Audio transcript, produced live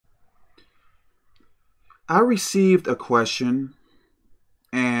I received a question,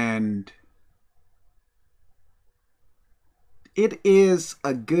 and it is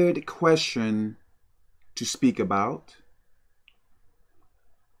a good question to speak about.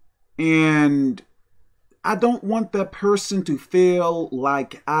 And I don't want that person to feel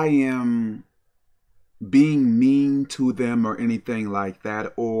like I am being mean to them or anything like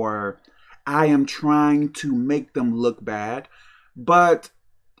that, or I am trying to make them look bad. But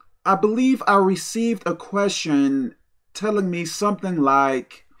I believe I received a question telling me something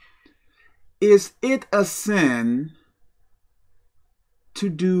like, is it a sin to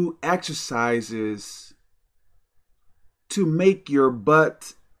do exercises to make your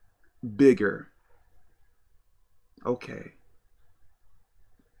butt bigger? Okay.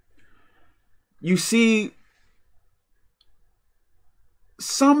 You see,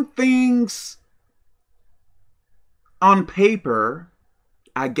 some things on paper,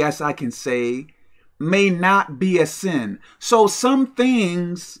 I guess I can say, may not be a sin. So some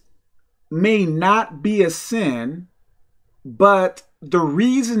things may not be a sin, but the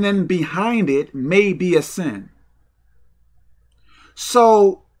reasoning behind it may be a sin.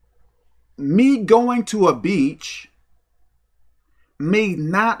 So me going to a beach may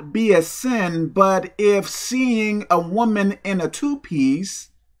not be a sin, but if seeing a woman in a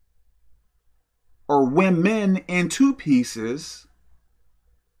two-piece or women in two pieces,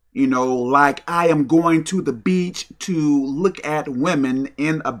 like I am going to the beach to look at women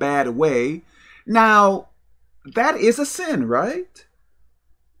in a bad way, now that is a sin, right?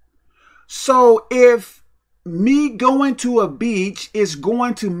 So if me going to a beach is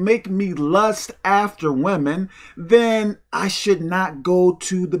going to make me lust after women, then I should not go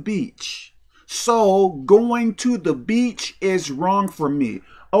to the beach. So going to the beach is wrong for me.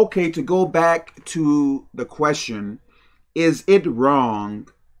 Okay, to go back to the question, is it wrong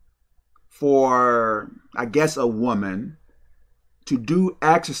for, I guess, a woman to do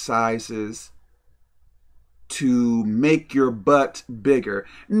exercises to make your butt bigger?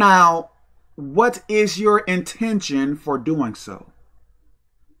 Now, what is your intention for doing so?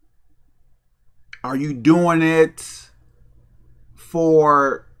 Are you doing it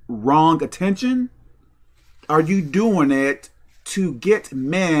for wrong attention? Are you doing it to get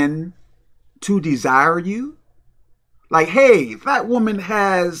men to desire you? Like, hey, that woman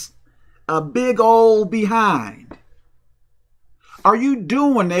has a big old behind. Are you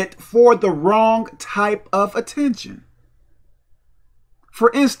doing it for the wrong type of attention?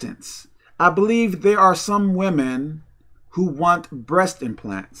 For instance, I believe there are some women who want breast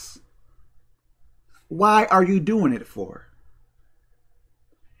implants. Why are you doing it for?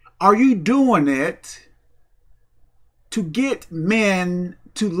 Are you doing it to get men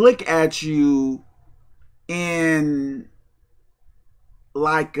to look at you in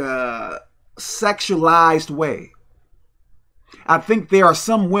like a sexualized way? I think there are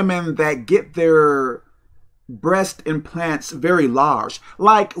some women that get their breast implants very large.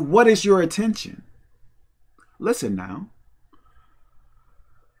 Like, what is your intention? Listen now.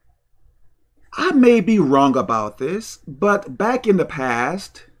 I may be wrong about this, but back in the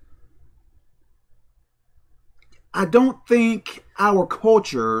past, I don't think our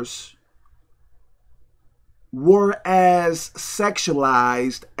cultures were as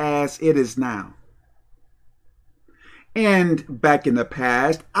sexualized as it is now. And back in the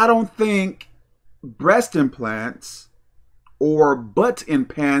past, I don't think breast implants or butt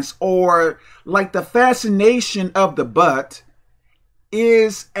implants or like the fascination of the butt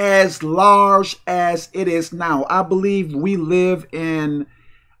is as large as it is now. I believe we live in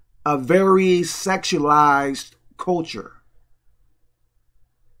a very sexualized culture.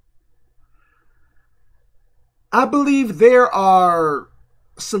 I believe there are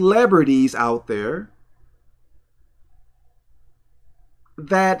celebrities out there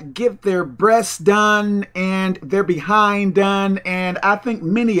that get their breasts done and their behind done, and I think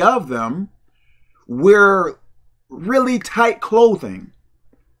many of them wear really tight clothing.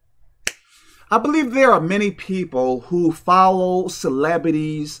 I believe there are many people who follow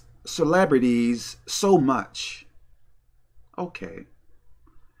celebrities so much. Okay.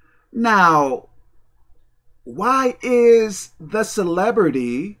 Now, why is the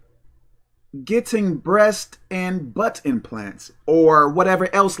celebrity getting breast and butt implants or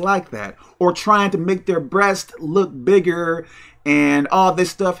whatever else like that, or trying to make their breast look bigger and all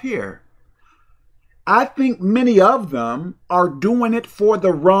this stuff here? I think many of them are doing it for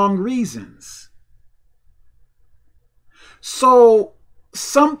the wrong reasons. So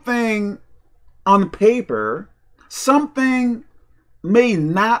something on paper, something may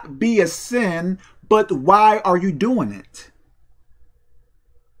not be a sin, but why are you doing it?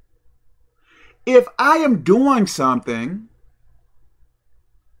 if I am doing something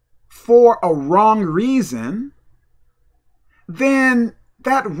for a wrong reason, then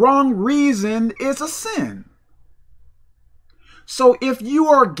that wrong reason is a sin. So if you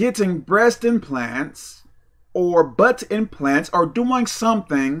are getting breast implants or butt implants or doing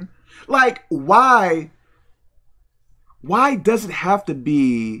something, like why does it have to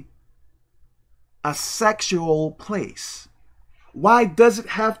be a sexual place? Why does it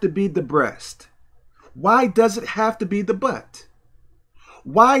have to be the breast? Why does it have to be the butt?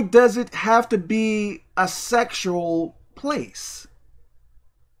 Why does it have to be a sexual place?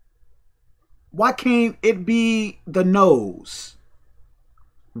 Why can't it be the nose,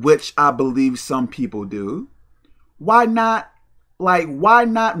 which I believe some people do? Why not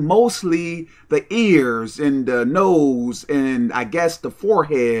mostly the ears and the nose and I guess the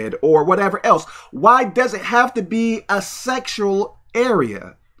forehead or whatever else? Why does it have to be a sexual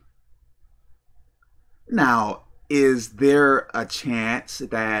area? Now, is there a chance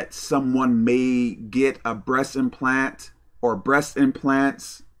that someone may get a breast implant or breast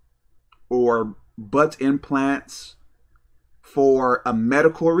implants or butt implants for a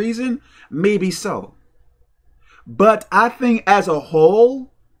medical reason? Maybe so. But I think as a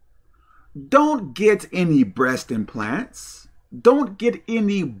whole, don't get any breast implants. Don't get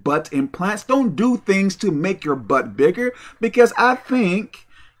any butt implants. Don't do things to make your butt bigger, because I think,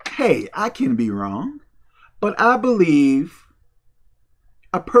 hey, I can be wrong, but I believe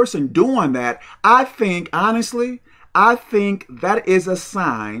a person doing that, honestly, I think that is a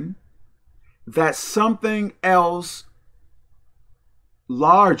sign that something else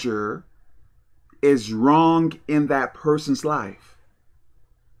larger is wrong in that person's life.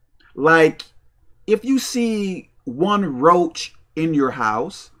 Like, if you see one roach in your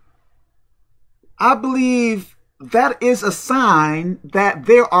house, I believe that is a sign that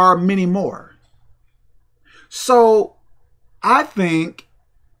there are many more. So I think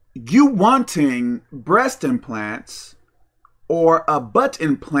you wanting breast implants or a butt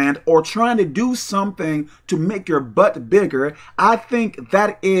implant or trying to do something to make your butt bigger, I think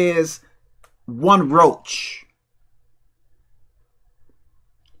that is one roach.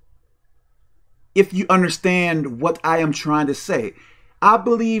 If you understand what I am trying to say, I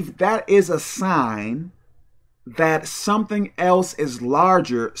believe that is a sign that something else is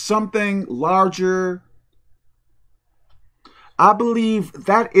larger, something larger. I believe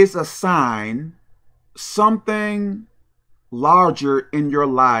that is a sign something larger in your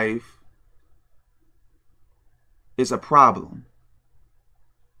life is a problem.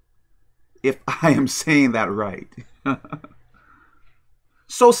 If I am saying that right.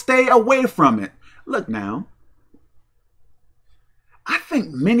 So stay away from it. Look now, I think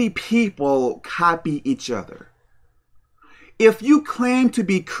many people copy each other. If you claim to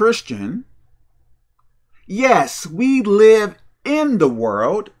be Christian, yes, we live in the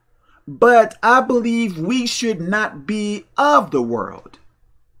world, but I believe we should not be of the world.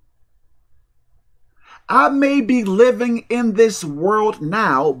 I may be living in this world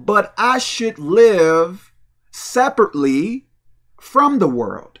now, but I should live separately from the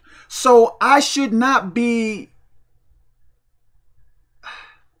world. So I should not be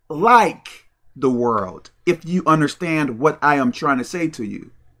like the world, if you understand what I am trying to say to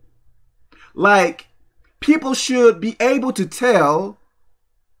you. Like, people should be able to tell,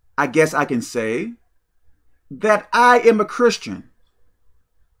 I guess I can say, that I am a Christian.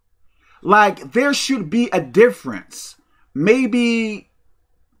 Like, there should be a difference. Maybe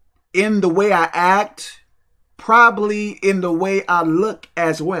in the way I act, probably in the way I look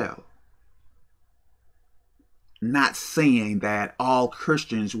as well. Not saying that all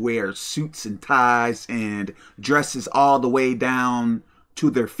Christians wear suits and ties and dresses all the way down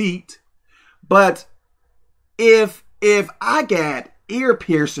to their feet. But if I got ear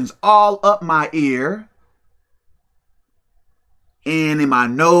piercings all up my ear and in my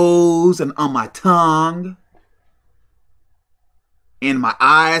nose and on my tongue, and my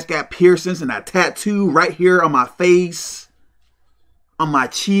eyes got piercings and a tattoo right here on my face, on my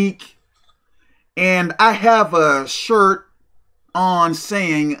cheek, and I have a shirt on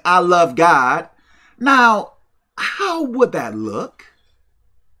saying I love God. Now, how would that look?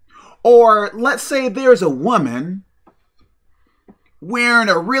 Or let's say there's a woman wearing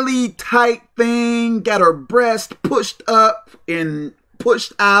a really tight thing, got her breast pushed up and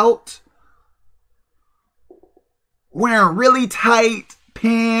pushed out, wearing really tight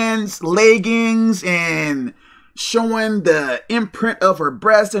pants, leggings, and showing the imprint of her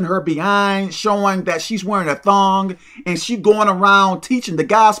breast and her behind, showing that she's wearing a thong, and she going around teaching the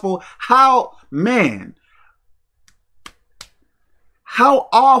gospel. How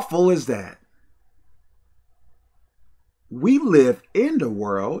awful is that? we live in the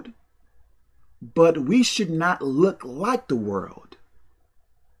world, but we should not look like the world.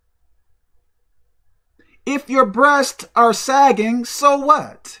 If your breasts are sagging, so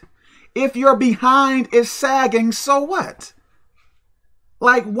what? If your behind is sagging, so what?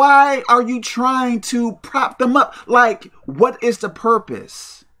 Like, why are you trying to prop them up? Like, what is the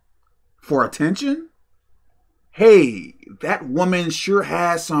purpose? For attention? Hey, that woman sure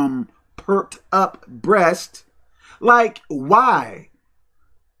has some perked up breast. Like, why?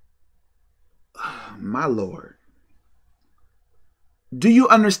 My Lord. Do you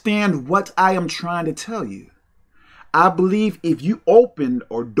understand what I am trying to tell you? I believe if you open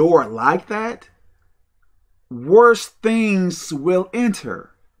a door like that, worse things will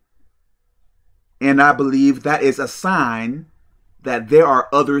enter. And I believe that is a sign that there are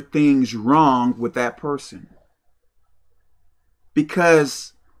other things wrong with that person.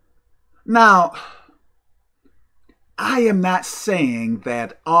 Because now, I am not saying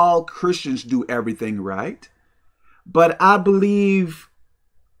that all Christians do everything right, but I believe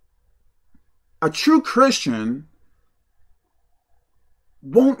a true Christian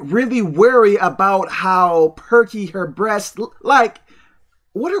won't really worry about how perky her breasts look. Like,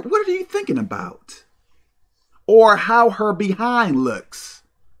 what are you thinking about? Or how her behind looks.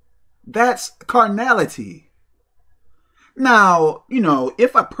 That's carnality. Now,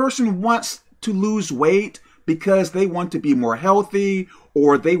 if a person wants to lose weight because they want to be more healthy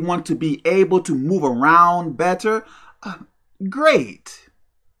or they want to be able to move around better, great.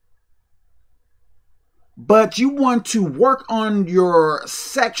 But you want to work on your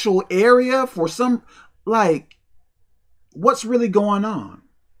sexual area for some, like, what's really going on?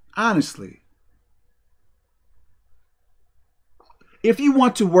 Honestly. If you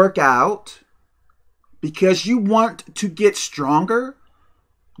want to work out because you want to get stronger,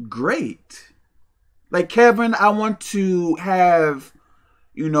 great. Like, Kevin, I want to have,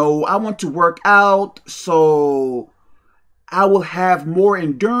 I want to work out so I will have more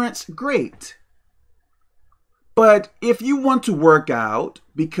endurance, great. But if you want to work out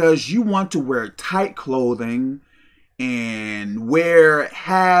because you want to wear tight clothing and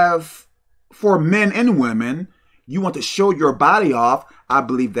have, for men and women, you want to show your body off, I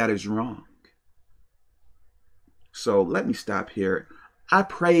believe that is wrong. So let me stop here. I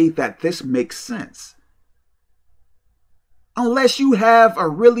pray that this makes sense. Unless you have a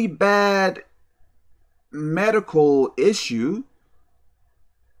really bad medical issue,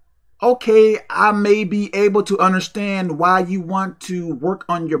 okay, I may be able to understand why you want to work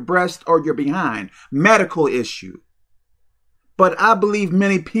on your breast or your behind. Medical issue. But I believe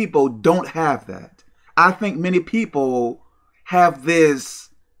many people don't have that. I think many people have this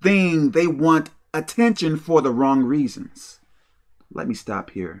thing, they want attention for the wrong reasons. Let me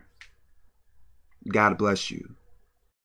stop here. God bless you.